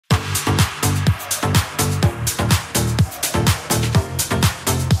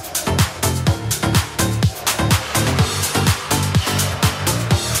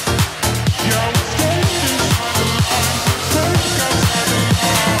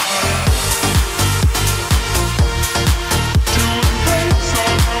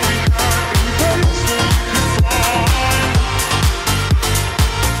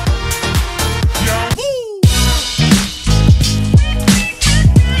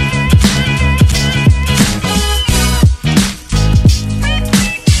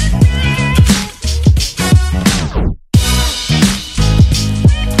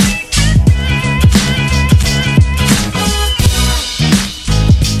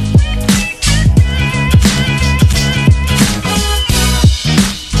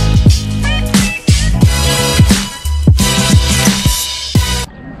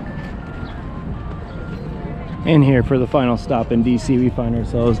And here for the final stop in DC, we find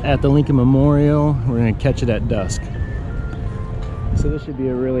ourselves at the Lincoln Memorial. We're gonna catch it at dusk. So this should be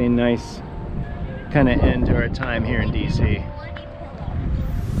a really nice kind of end to our time here in DC.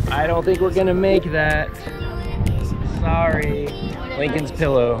 I don't think we're gonna make that. Sorry, Lincoln's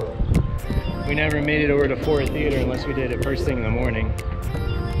Pillow. We never made it over to Ford Theater unless we did it first thing in the morning.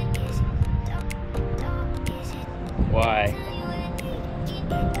 Why?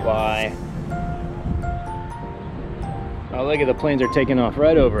 Why? Oh, look at the planes are taking off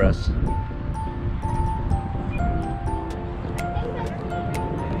right over us.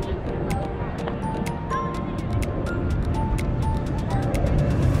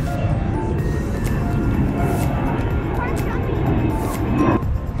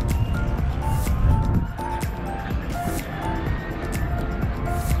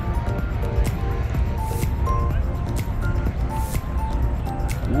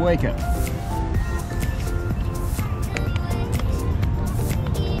 Wake up.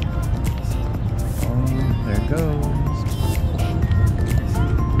 Oh, there it goes.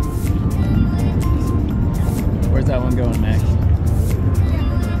 Where's that one going, Max?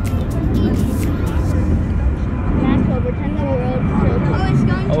 Maxwell, pretend the world's tilting. Oh, it's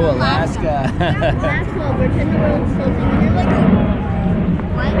going to Alaska. Maxwell, pretend the world's tilting. And they're like,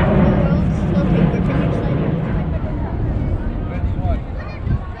 what? The world's tilting. Pretend you're sliding.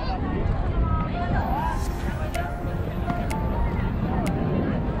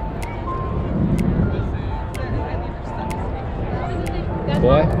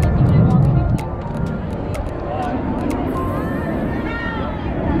 Boy.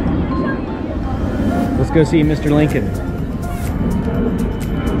 Let's go see Mr. Lincoln.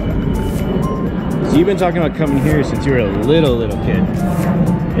 So you've been talking about coming here since you were a little kid.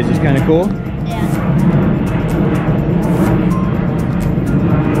 Is this kind of cool? Yeah.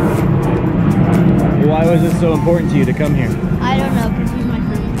 Why was it so important to you to come here? I don't know, because he's my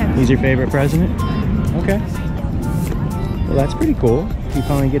favorite president. He's your favorite president? Okay. Well, that's pretty cool. You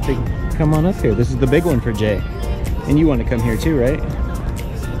finally get to come on up here. This is the big one for Jay. And you want to come here too, right?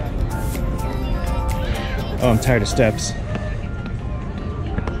 Oh, I'm tired of steps.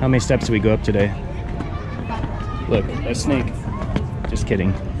 How many steps do we go up today? Look, a snake. Just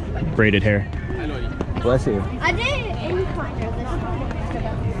kidding. Braided hair. Bless you. I did an incliner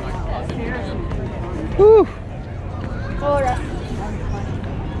this Woo! Hold up.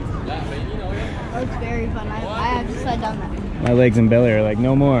 Oh, it's very fun. I have to slide down that. My legs and belly are like,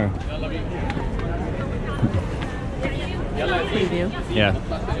 no more. Preview. Yeah.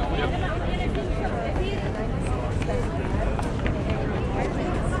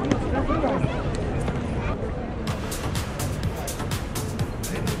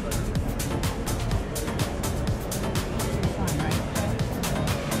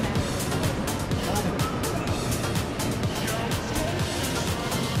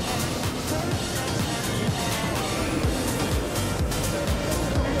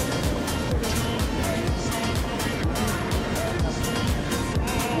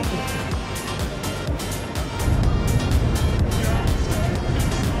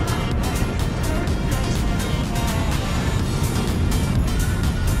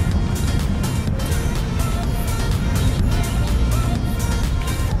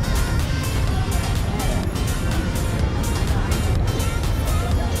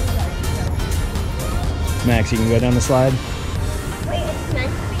 Max, you can go down the slide. Wait, it's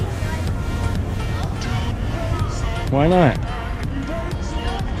meant to be. Why not?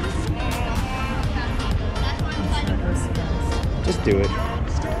 Just do it.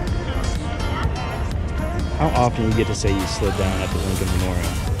 How often you get to say you slid down at the Lincoln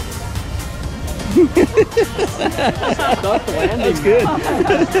Memorial? That's good.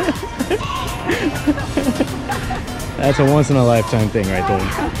 That's a once in a lifetime thing right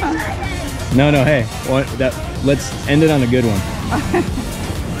there. No, hey, let's end it on a good one.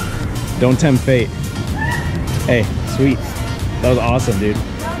 Don't tempt fate. Hey, sweet. That was awesome, dude.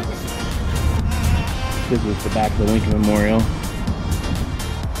 This is the back of the Lincoln Memorial.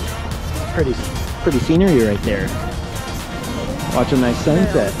 Pretty scenery right there. Watch a nice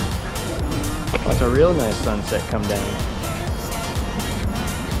sunset. Watch a real nice sunset come down.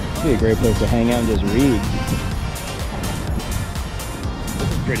 It'd be a great place to hang out and just read. This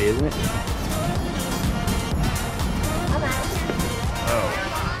is pretty, isn't it?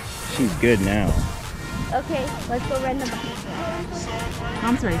 She's good now. Okay, let's go rent the bike.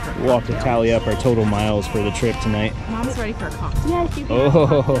 Mom's ready for a We'll have to tally up our total miles for the trip tonight. Mom's ready for a cocktail. Yes, you can.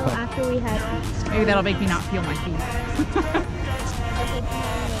 Oh. After we had. Maybe that'll make me not feel my feet.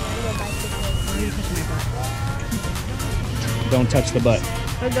 Don't touch the butt.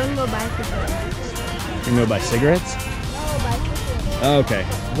 We're gonna go bicycle. You can go buy cigarettes? No, by chicken. Oh, okay.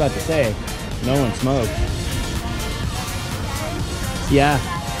 I was about to say, no one smokes. Yeah.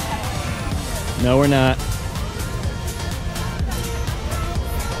 No, we're not.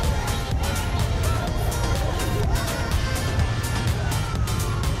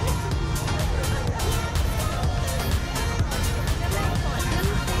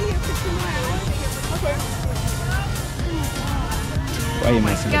 Why are you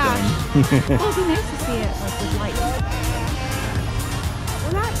messing gosh. with them? Well, it'd be nice to see it like with light.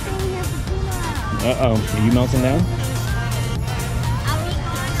 We're not staying here for too long. Uh-oh. Are you melting down? Are we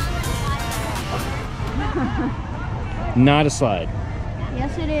going on the Not a slide.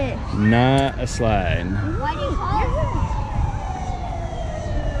 Yes, it is. Not a slide. Why do you call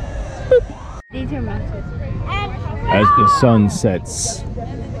it? These are mountains. As the sun sets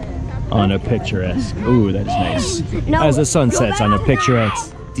on a picturesque. Ooh, that's nice. No, As the sun go sets on a back.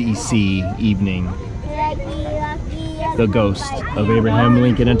 picturesque DC evening, the ghost of Abraham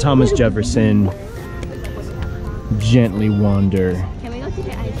Lincoln and Thomas Jefferson gently wander Can we go to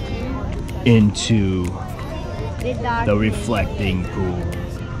the ice cream? into The dark. the reflecting pool.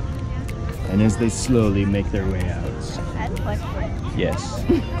 And as they slowly make their way out. That's a question. Yes,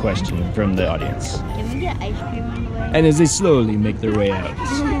 question from the audience. Can we get ice cream on the way? And as they slowly make their way out, I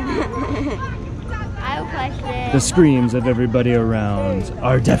have a question. the screams of everybody around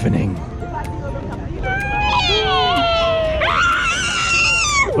are deafening.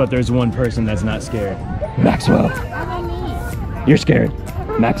 But there's one person that's not scared. Maxwell. You're scared.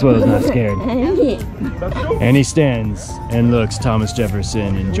 Maxwell's not scared. And he stands and looks Thomas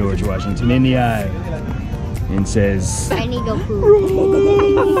Jefferson and George Washington in the eye and says, I need to go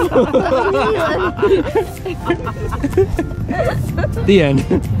poop. the end.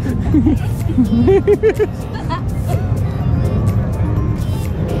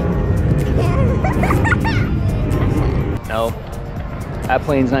 No, that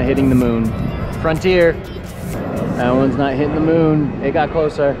plane's not hitting the moon. Frontier, that one's not hitting the moon. It got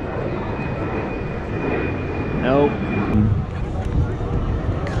closer. Nope.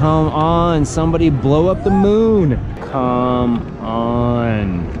 Come on, somebody blow up the moon. Come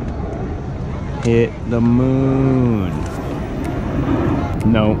on. Hit the moon.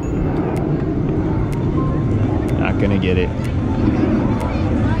 Nope. Not gonna get it.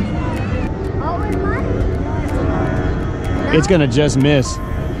 It's gonna just miss.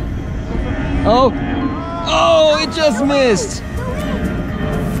 Oh! Oh, it just missed!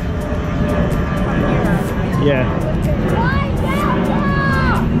 Yeah.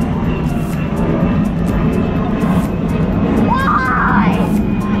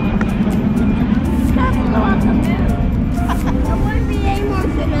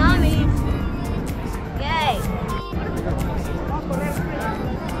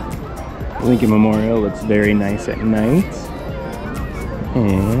 Lincoln Memorial looks very nice at night.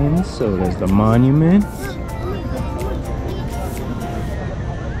 And so does the monument.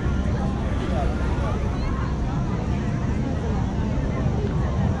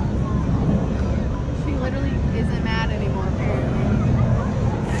 She literally isn't mad anymore,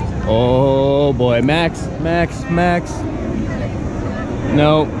 apparently. Oh boy, Max.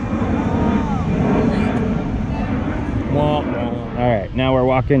 No. Wah, wah. All right, now we're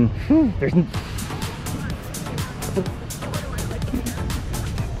walking. There's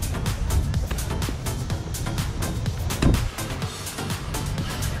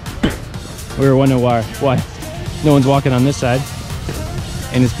we were wondering why no one's walking on this side,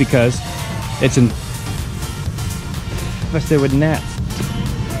 and it's because it's infested with gnats.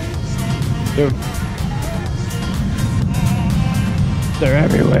 They're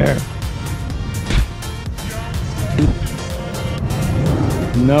everywhere.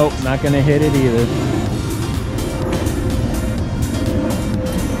 Nope, not gonna hit it either.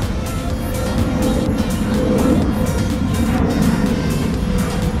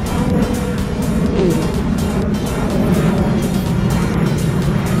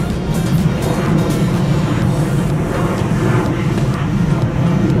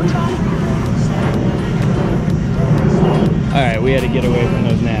 Alright, we had to get away from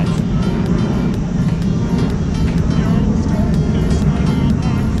those gnats.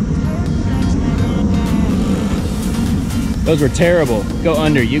 Those were terrible. Go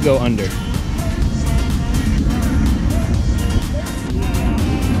under, you go under.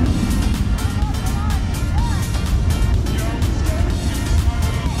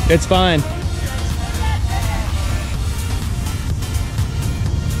 It's fine.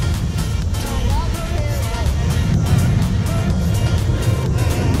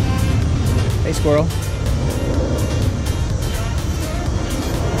 Hey, squirrel.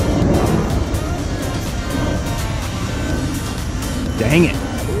 Dang it.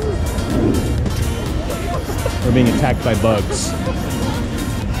 We're being attacked by bugs.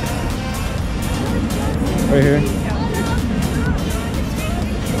 Right here.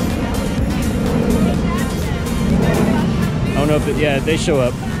 I don't know if it, yeah, they show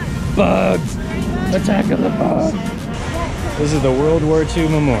up. Bugs! Attack of the bugs! This is the World War II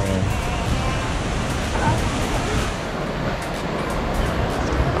Memorial.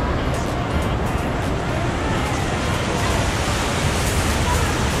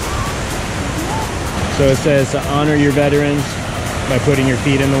 So it says to honor your veterans by putting your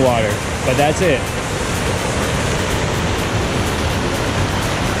feet in the water. But that's it.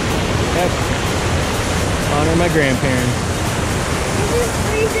 Yep. Honor my grandparents. This is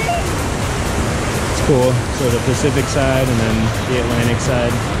freezing. It's cool. So the Pacific side and then the Atlantic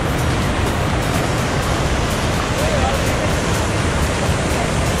side.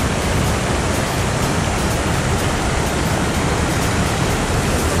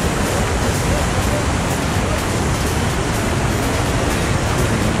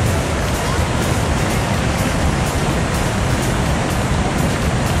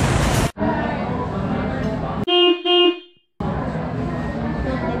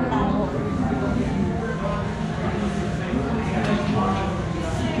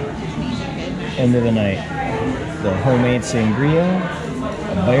 End of the night. The homemade sangria,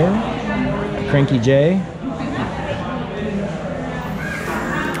 a bear, a cranky J.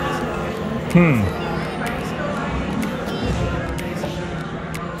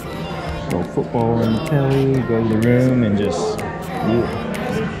 Go football on the telly, go to the room and just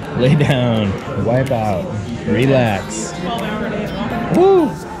lay down, wipe out, relax. Woo!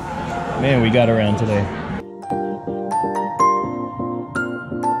 Man, we got around today.